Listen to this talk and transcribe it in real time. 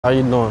How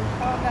you doing? Oh,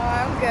 no,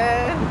 I'm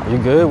good. You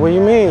good? What do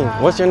you mean?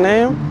 What's your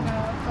name?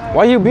 No,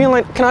 Why you being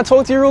like, can I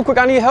talk to you real quick?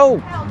 I need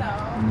help. hell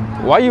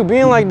no. Why you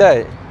being like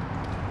that?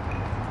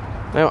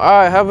 Man, all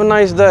right, have a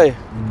nice day.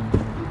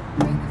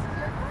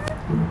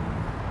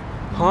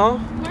 Huh?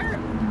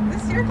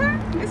 This is your car?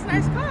 It's a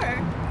nice car.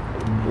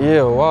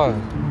 Yeah, why?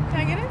 Can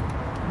I get in?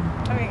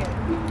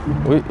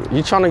 Let me get in.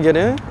 You trying to get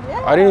in?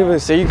 Yeah. I didn't even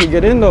say you could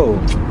get in though.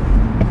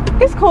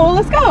 It's cool.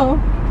 Let's go.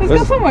 Let's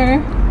go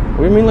somewhere.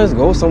 What do you mean let's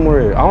go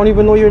somewhere? I don't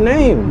even know your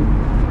name.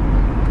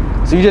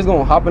 So you just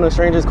gonna hop in a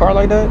stranger's car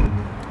like that?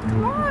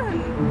 Come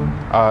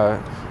on.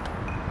 Alright.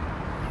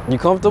 You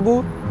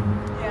comfortable?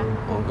 Yeah.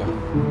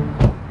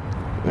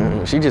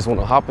 Okay. She just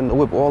wanna hop in the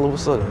whip all of a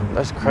sudden.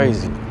 That's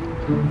crazy.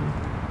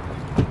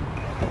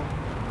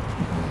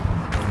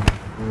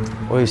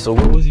 Wait, so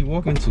where was he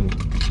walking to?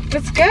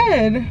 That's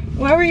good.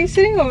 Why were you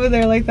sitting over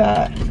there like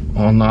that?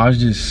 Oh no, I was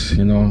just,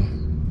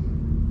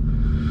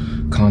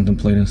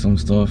 contemplating some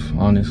stuff.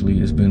 Honestly,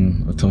 it's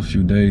been a tough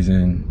few days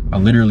and I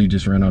literally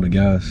just ran out of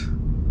gas.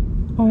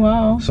 Oh,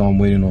 wow. So I'm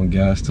waiting on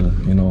gas to,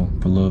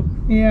 pull up.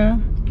 Yeah.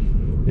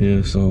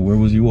 Yeah, so where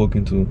was you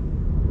walking to?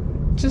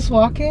 Just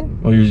walking.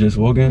 Oh, you was just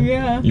walking?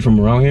 Yeah. You from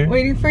around here?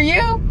 Waiting for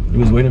you. You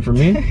was waiting for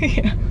me?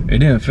 Yeah. It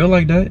didn't feel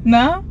like that?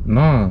 No?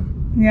 Nah.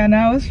 Yeah, no,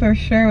 I was for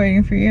sure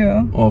waiting for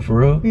you. Oh, for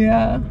real?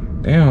 Yeah.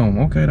 Damn,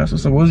 okay, that's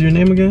what's up. What was your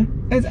name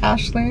again? It's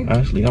Ashley.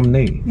 Ashley, I'm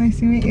Nate. Nice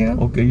to meet you.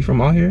 Okay, you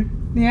from out here?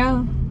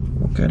 Yeah.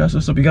 Okay, that's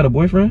what's up. You got a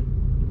boyfriend?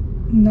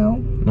 No.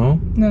 No?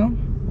 No.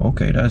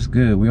 Okay, that's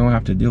good. We don't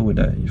have to deal with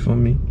that. You feel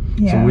me?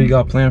 Yeah. So what you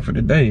got planned for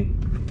the day?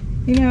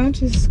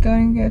 Just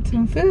going to get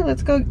some food.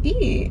 Let's go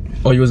eat.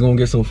 Oh, you was gonna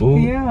get some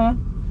food? Yeah.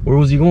 Where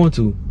was you going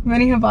to?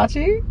 Mini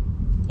hibachi?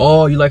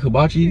 Oh, you like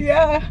hibachi?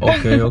 Yeah.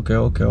 Okay.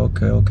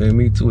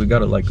 Me too. We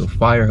got a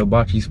fire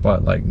hibachi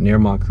spot near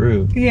my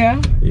crib.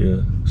 Yeah.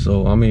 Yeah.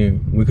 So I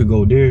mean, we could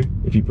go there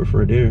if you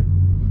prefer there.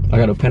 I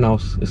got a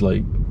penthouse. It's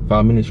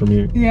 5 minutes from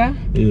here. Yeah.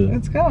 Yeah.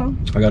 Let's go.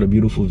 I got a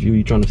beautiful view.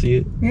 You trying to see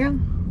it? Yeah.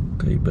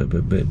 Okay, but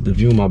the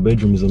view in my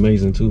bedroom is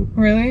amazing too.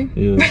 Really?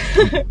 Yeah.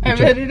 I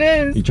bet it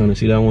is. You trying to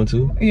see that one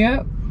too?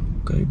 Yep.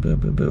 Okay,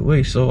 but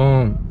wait, so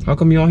how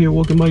come you out here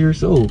walking by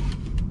yourself?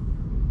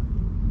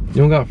 You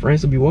don't got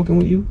friends to be walking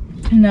with you?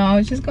 No, I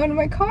was just going to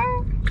my car.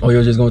 Oh,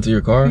 you're just going to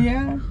your car?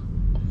 Yeah.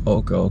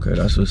 Okay,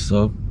 that's what's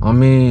up. I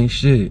mean,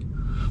 shit.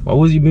 Why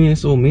was you being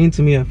so mean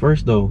to me at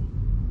first though?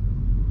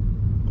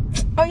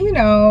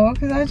 Oh,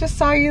 because I just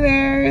saw you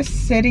there,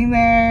 sitting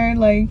there,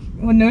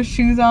 with no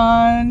shoes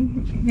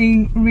on,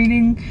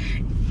 reading.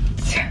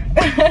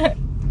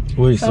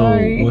 Wait,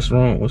 Sorry. So what's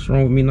wrong? What's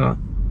wrong with me not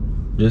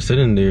just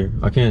sitting there?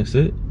 I can't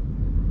sit?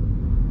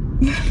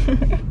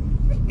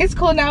 It's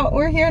cool now.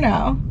 We're here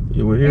now.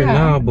 Yeah, we're here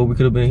now, but we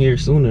could have been here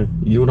sooner.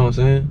 You know what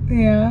I'm saying?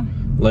 Yeah.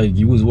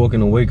 You was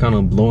walking away kind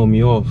of blowing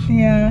me off.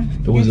 Yeah.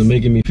 It wasn't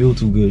making me feel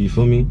too good, you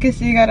feel me?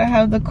 Guess you gotta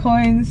have the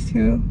coins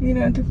to,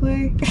 to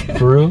play.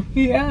 For real?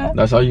 Yeah.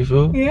 That's how you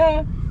feel?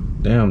 Yeah.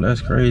 Damn,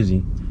 that's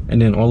crazy. And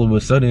then all of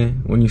a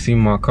sudden, when you see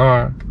my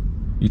car,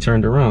 you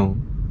turned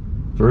around.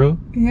 For real?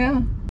 Yeah.